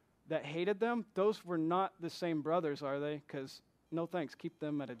earlier that hated them? Those were not the same brothers, are they? Because, no thanks, keep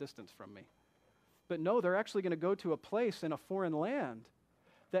them at a distance from me. But no, they're actually going to go to a place in a foreign land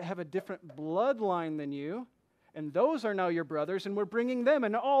that have a different bloodline than you, and those are now your brothers, and we're bringing them.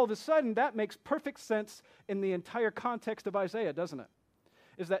 And all of a sudden, that makes perfect sense in the entire context of Isaiah, doesn't it?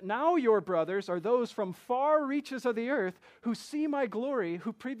 Is that now your brothers are those from far reaches of the earth who see my glory,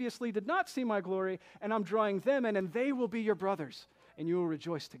 who previously did not see my glory, and I'm drawing them in, and they will be your brothers, and you will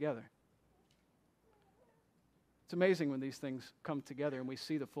rejoice together. It's amazing when these things come together and we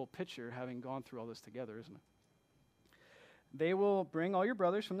see the full picture having gone through all this together, isn't it? They will bring all your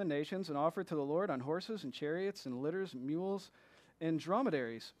brothers from the nations and offer to the Lord on horses and chariots and litters, and mules and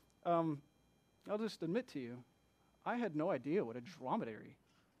dromedaries. I'll just admit to you, I had no idea what a dromedary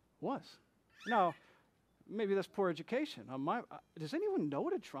was. Now, maybe that's poor education. Does anyone know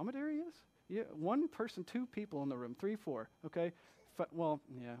what a dromedary is? Yeah, one person, two people in the room, 3, 4. Okay, well,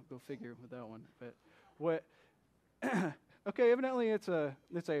 yeah, go figure with that one. But what? Okay, evidently it's a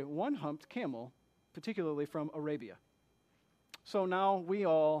one-humped camel, particularly from Arabia. So now we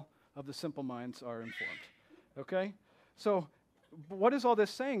all of the simple minds are informed. Okay, so what is all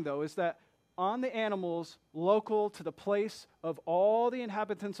this saying though? Is that on the animals local to the place of all the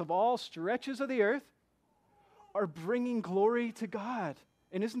inhabitants of all stretches of the earth are bringing glory to God.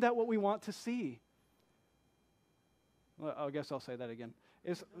 And isn't that what we want to see? Well, I guess I'll say that again.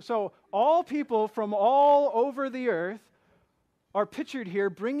 So all people from all over the earth are pictured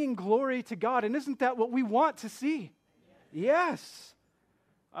here bringing glory to God. And isn't that what we want to see? Yes.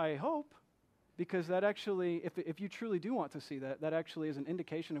 I hope. Because that actually, if you truly do want to see that, that actually is an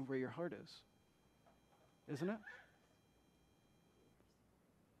indication of where your heart is. Isn't it?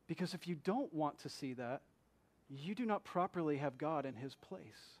 Because if you don't want to see that, you do not properly have God in his place.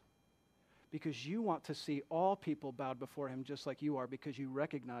 Because you want to see all people bowed before him just like you are, because you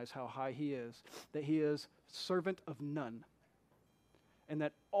recognize how high he is, that he is servant of none, and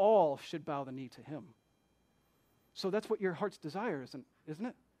that all should bow the knee to him. So that's what your heart's desire, isn't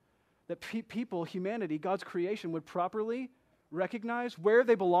it? That people, humanity, God's creation would properly recognize where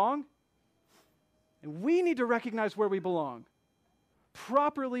they belong. And we need to recognize where we belong,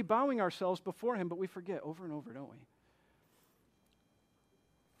 properly bowing ourselves before him, but we forget over and over, don't we?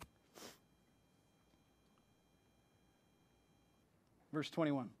 Verse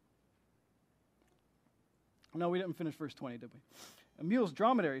 21. No, we didn't finish verse 20, did we? Mules,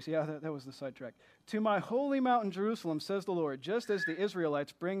 dromedaries, yeah, that was the sidetrack. To my holy mountain Jerusalem, says the Lord, just as the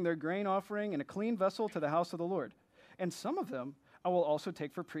Israelites bring their grain offering in a clean vessel to the house of the Lord. And some of them I will also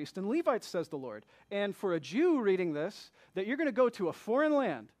take for priests and Levites, says the Lord. And for a Jew reading this, that you're going to go to a foreign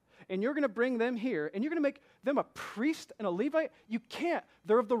land, and you're going to bring them here, and you're going to make them a priest and a Levite? You can't.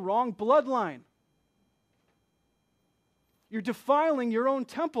 They're of the wrong bloodline. You're defiling your own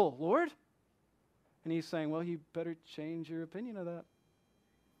temple, Lord. And he's saying, well, you better change your opinion of that,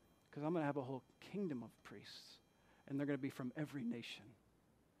 because I'm going to have a whole kingdom of priests, and they're going to be from every nation.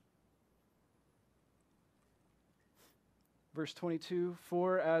 Verse 22,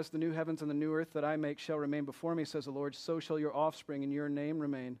 for as the new heavens and the new earth that I make shall remain before me, says the Lord, so shall your offspring and your name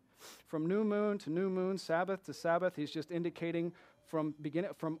remain. From new moon to new moon, Sabbath to Sabbath, he's just indicating from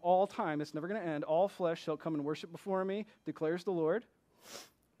all time, it's never going to end, all flesh shall come and worship before me, declares the Lord.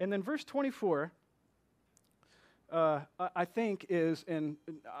 And then verse 24, I think is, and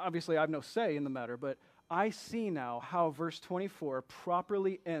obviously I have no say in the matter, but I see now how verse 24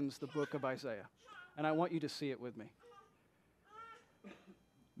 properly ends the book of Isaiah. And I want you to see it with me.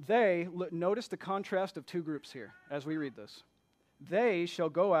 Notice the contrast of two groups here as we read this. They shall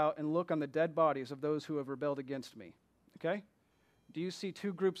go out and look on the dead bodies of those who have rebelled against me. Okay? Do you see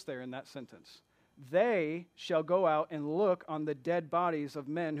two groups there in that sentence? They shall go out and look on the dead bodies of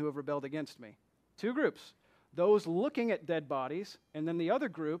men who have rebelled against me. Two groups. Those looking at dead bodies, and then the other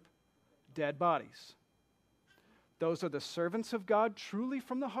group, dead bodies. Those are the servants of God truly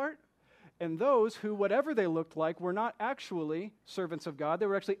from the heart, and those who, whatever they looked like, were not actually servants of God. They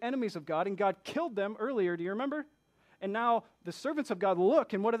were actually enemies of God, and God killed them earlier. Do you remember? And now the servants of God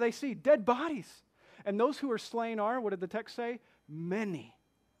look, and what do they see? Dead bodies. And those who are slain are, what did the text say? Many.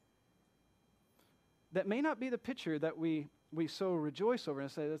 That may not be the picture that we so rejoice over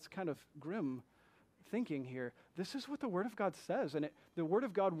and say that's kind of grim thinking here. This is what the Word of God says, and the Word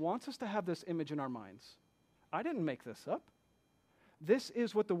of God wants us to have this image in our minds. I didn't make this up. This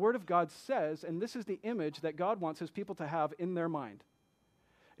is what the Word of God says, and this is the image that God wants His people to have in their mind,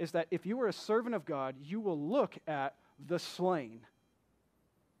 is that if you are a servant of God, you will look at the slain,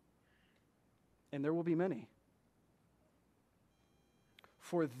 and there will be many.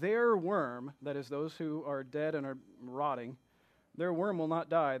 For their worm, that is those who are dead and are rotting, their worm will not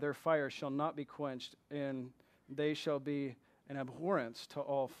die, their fire shall not be quenched, and they shall be an abhorrence to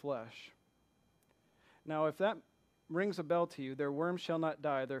all flesh. Now, if that rings a bell to you, their worm shall not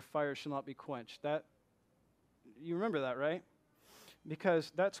die, their fire shall not be quenched. That, you remember that, right?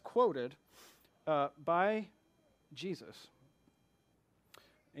 Because that's quoted by Jesus.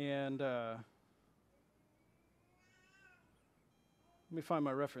 And let me find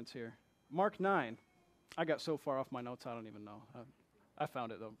my reference here. Mark 9. I got so far off my notes, I don't even know. I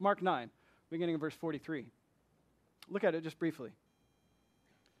found it, though. Mark 9, beginning of verse 43. Look at it just briefly.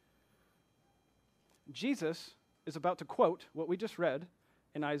 Jesus is about to quote what we just read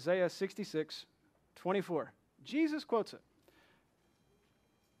in Isaiah 66:24. Jesus quotes it.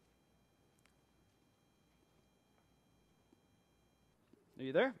 Are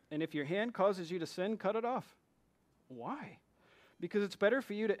you there? And if your hand causes you to sin, cut it off. Why? Because it's better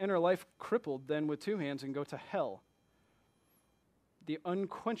for you to enter life crippled than with two hands and go to hell, the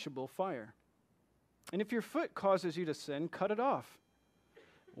unquenchable fire. And if your foot causes you to sin, cut it off.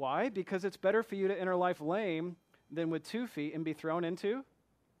 Why? Because it's better for you to enter life lame than with 2 feet and be thrown into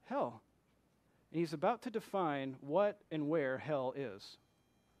hell. And he's about to define what and where hell is.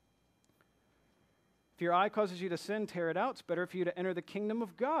 If your eye causes you to sin, tear it out. It's better for you to enter the kingdom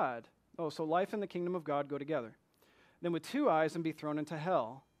of God. Oh, so life and the kingdom of God go together. Then with 2 eyes and be thrown into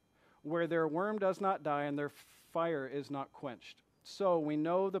hell, where their worm does not die and their fire is not quenched. So we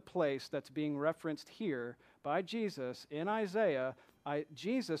know the place that's being referenced here by Jesus in Isaiah.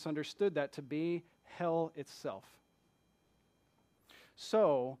 Jesus understood that to be hell itself.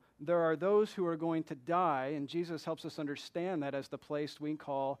 So there are those who are going to die, and Jesus helps us understand that as the place we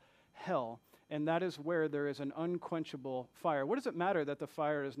call hell. And that is where there is an unquenchable fire. What does it matter that the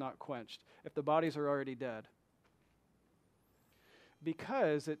fire is not quenched if the bodies are already dead?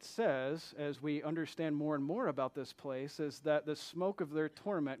 Because it says, as we understand more and more about this place, is that the smoke of their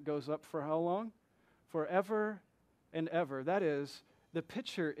torment goes up for how long? Forever and ever. That is, the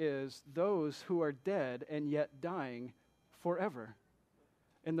picture is those who are dead and yet dying forever.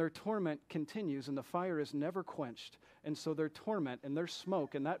 And their torment continues, and the fire is never quenched. And so their torment and their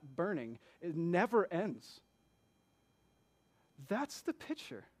smoke and that burning, it never ends. That's the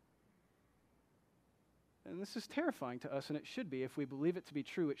picture. And this is terrifying to us, and it should be. If we believe it to be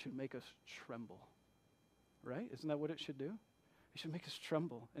true, it should make us tremble. Right? Isn't that what it should do? It should make us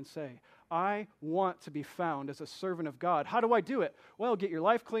tremble and say, I want to be found as a servant of God. How do I do it? Well, get your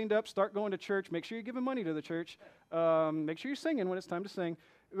life cleaned up, start going to church, make sure you're giving money to the church, make sure you're singing when it's time to sing.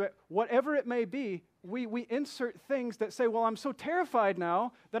 Whatever it may be, we insert things that say, well, I'm so terrified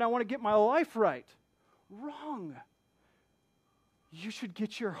now that I want to get my life right. Wrong. You should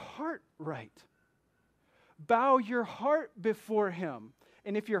get your heart right. Bow your heart before Him.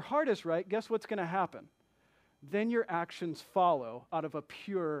 And if your heart is right, guess what's going to happen? Then your actions follow out of a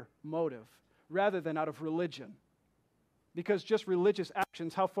pure motive rather than out of religion. Because just religious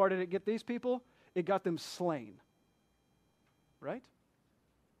actions, how far did it get these people? It got them slain. Right?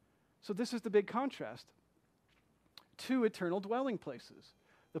 So this is the big contrast. 2 eternal dwelling places.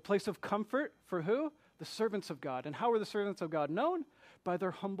 The place of comfort for who? The servants of God. And how are the servants of God known? By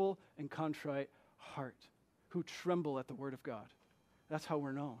their humble and contrite heart, who tremble at the word of God. That's how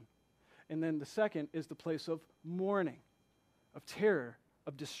we're known. And then the second is the place of mourning, of terror,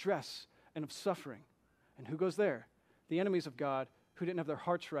 of distress, and of suffering. And who goes there? The enemies of God who didn't have their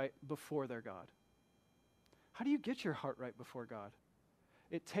hearts right before their God. How do you get your heart right before God?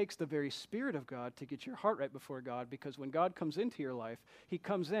 It takes the very Spirit of God to get your heart right before God, because when God comes into your life, He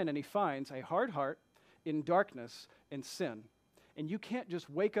comes in and He finds a hard heart in darkness and sin. And you can't just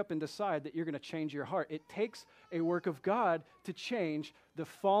wake up and decide that you're going to change your heart. It takes a work of God to change the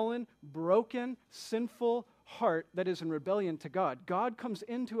fallen, broken, sinful heart that is in rebellion to God. God comes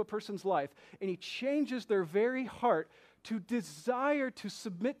into a person's life and He changes their very heart to desire to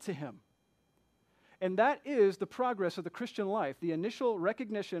submit to Him. And that is the progress of the Christian life, the initial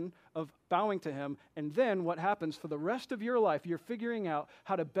recognition of bowing to Him, and then what happens for the rest of your life, you're figuring out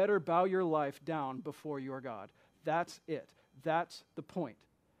how to better bow your life down before your God. That's it. That's the point.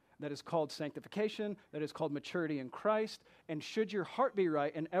 that is called sanctification, that is called maturity in Christ. And should your heart be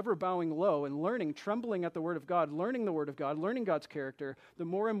right and ever bowing low and learning, trembling at the Word of God, learning the Word of God, learning God's character, the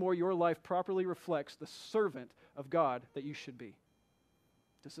more and more your life properly reflects the servant of God that you should be.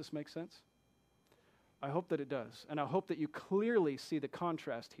 Does this make sense? I hope that it does. And I hope that you clearly see the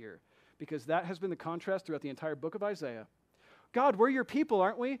contrast here, because that has been the contrast throughout the entire book of Isaiah. God, we're your people,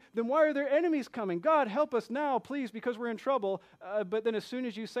 aren't we? Then why are there enemies coming? God, help us now, please, because we're in trouble. But then as soon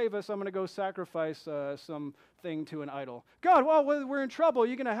as you save us, I'm going to go sacrifice something to an idol. God, well, we're in trouble.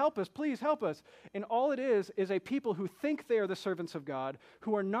 You're going to help us. Please help us. And all it is a people who think they are the servants of God,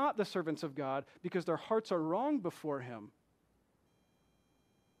 who are not the servants of God because their hearts are wrong before Him.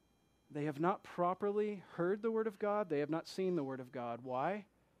 They have not properly heard the Word of God. They have not seen the Word of God. Why?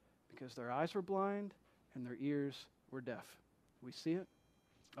 Because their eyes were blind and their ears were deaf. We see it?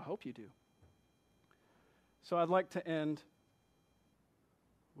 I hope you do. So I'd like to end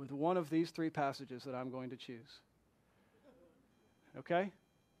with one of these three passages that I'm going to choose. Okay?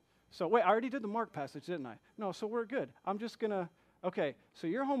 So wait, I already did the Mark passage, didn't I? No, so we're good. I'm just going to, okay, so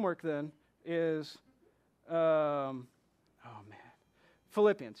your homework then is,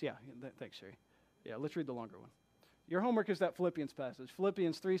 Philippians. Yeah, thanks, Sherry. Yeah, let's read the longer one. Your homework is that Philippians passage,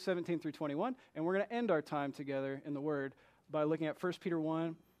 Philippians 3:17 through 21, and we're going to end our time together in the Word by looking at 1 Peter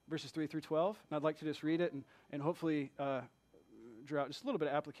 1, verses 3 through 12. And I'd like to just read it and hopefully draw out just a little bit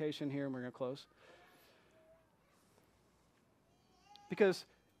of application here, and we're going to close. Because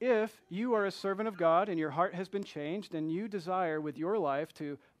if you are a servant of God and your heart has been changed and you desire with your life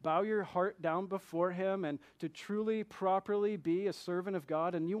to bow your heart down before Him and to truly, properly be a servant of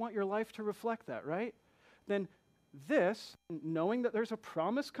God, and you want your life to reflect that, right? Then this, knowing that there's a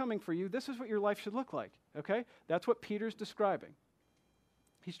promise coming for you, this is what your life should look like, okay? That's what Peter's describing.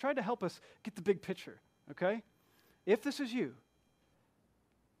 He's trying to help us get the big picture, okay? If this is you,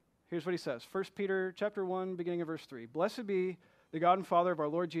 here's what he says. 1 Peter chapter 1, beginning of verse 3. Blessed be the God and Father of our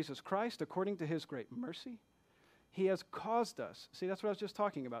Lord Jesus Christ, according to His great mercy. He has caused us, see, that's what I was just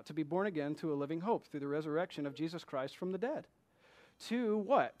talking about, to be born again to a living hope through the resurrection of Jesus Christ from the dead. To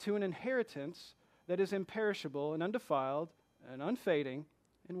what? To an inheritance that is imperishable and undefiled and unfading.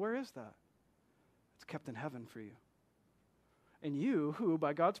 And where is that? It's kept in heaven for you. And you, who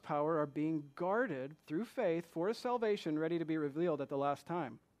by God's power are being guarded through faith for a salvation ready to be revealed at the last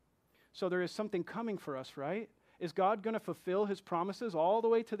time. So there is something coming for us, right? Is God going to fulfill His promises all the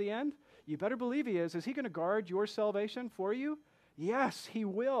way to the end? You better believe He is. Is He going to guard your salvation for you? Yes, He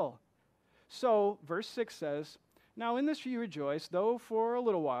will. So, verse 6 says, now in this you rejoice, though for a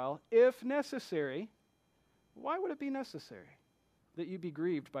little while, if necessary. Why would it be necessary that you be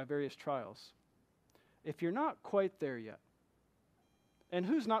grieved by various trials? If you're not quite there yet. And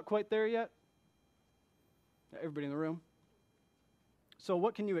who's not quite there yet? Everybody in the room. So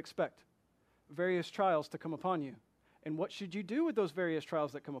what can you expect? Various trials to come upon you. And what should you do with those various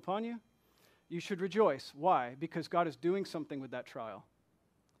trials that come upon you? You should rejoice. Why? Because God is doing something with that trial.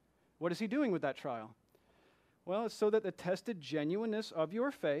 What is He doing with that trial? Well, it's so that the tested genuineness of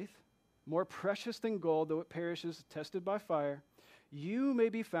your faith, more precious than gold, though it perishes, tested by fire, you may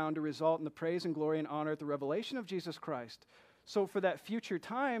be found to result in the praise and glory and honor at the revelation of Jesus Christ. So for that future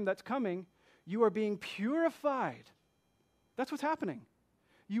time that's coming, you are being purified. That's what's happening.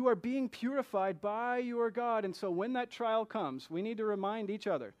 You are being purified by your God. And so when that trial comes, we need to remind each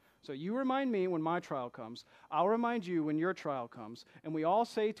other. So you remind me when my trial comes. I'll remind you when your trial comes. And we all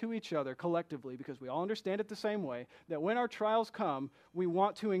say to each other collectively, because we all understand it the same way, that when our trials come, we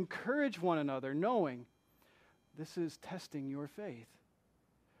want to encourage one another, knowing this is testing your faith.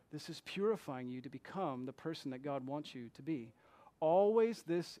 This is purifying you to become the person that God wants you to be. Always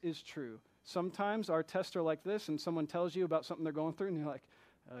this is true. Sometimes our tests are like this, and someone tells you about something they're going through, and you're like,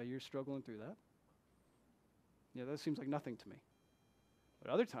 you're struggling through that? Yeah, that seems like nothing to me.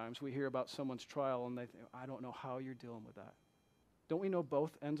 But other times we hear about someone's trial and they think, I don't know how you're dealing with that. Don't we know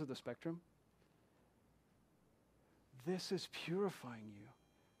both ends of the spectrum? This is purifying you.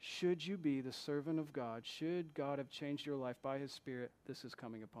 Should you be the servant of God, should God have changed your life by His Spirit, this is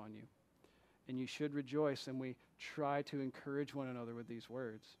coming upon you. And you should rejoice, and we try to encourage one another with these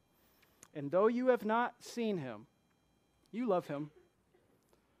words. And though you have not seen Him, you love Him.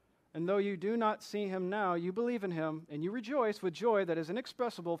 And though you do not see Him now, you believe in Him, and you rejoice with joy that is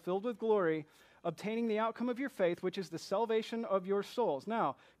inexpressible, filled with glory, obtaining the outcome of your faith, which is the salvation of your souls.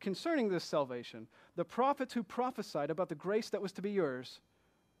 Now, concerning this salvation, the prophets who prophesied about the grace that was to be yours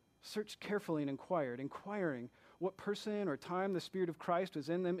searched carefully and inquiring what person or time the Spirit of Christ was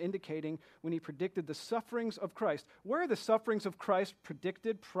in them, indicating when He predicted the sufferings of Christ. Where are the sufferings of Christ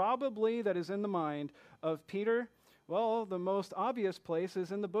predicted? Probably that is in the mind of Peter. Well, the most obvious place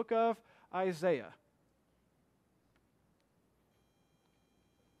is in the book of Isaiah.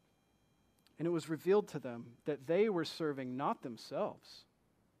 And it was revealed to them that they were serving not themselves,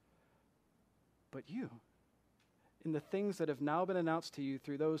 but you, in the things that have now been announced to you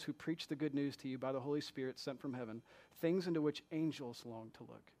through those who preach the good news to you by the Holy Spirit sent from heaven, things into which angels long to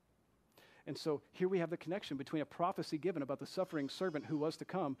look. And so here we have the connection between a prophecy given about the suffering servant who was to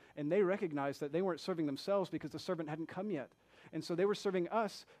come, and they recognized that they weren't serving themselves because the servant hadn't come yet. And so they were serving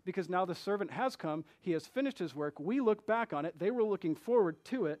us because now the servant has come, he has finished his work, we look back on it, they were looking forward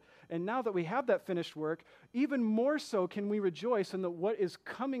to it, and now that we have that finished work, even more so can we rejoice in what is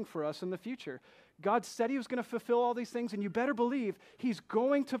coming for us in the future. God said he was going to fulfill all these things, and you better believe he's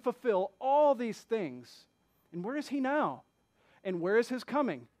going to fulfill all these things. And where is he now? And where is his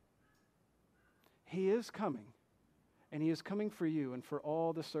coming? He is coming. And he is coming for you and for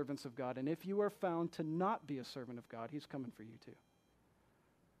all the servants of God. And if you are found to not be a servant of God, he's coming for you too.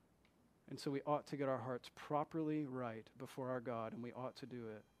 And so we ought to get our hearts properly right before our God, and we ought to do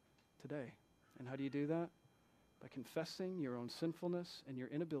it today. And how do you do that? By confessing your own sinfulness and your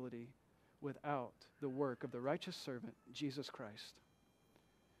inability without the work of the righteous servant, Jesus Christ.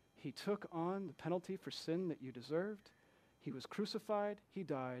 He took on the penalty for sin that you deserved. He was crucified, he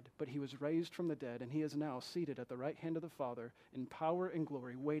died, but he was raised from the dead, and he is now seated at the right hand of the Father in power and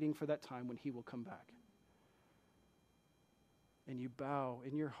glory, waiting for that time when he will come back. And you bow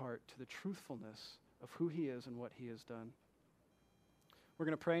in your heart to the truthfulness of who he is and what he has done. We're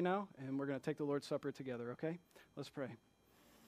going to pray now, and we're going to take the Lord's Supper together, okay? Let's pray.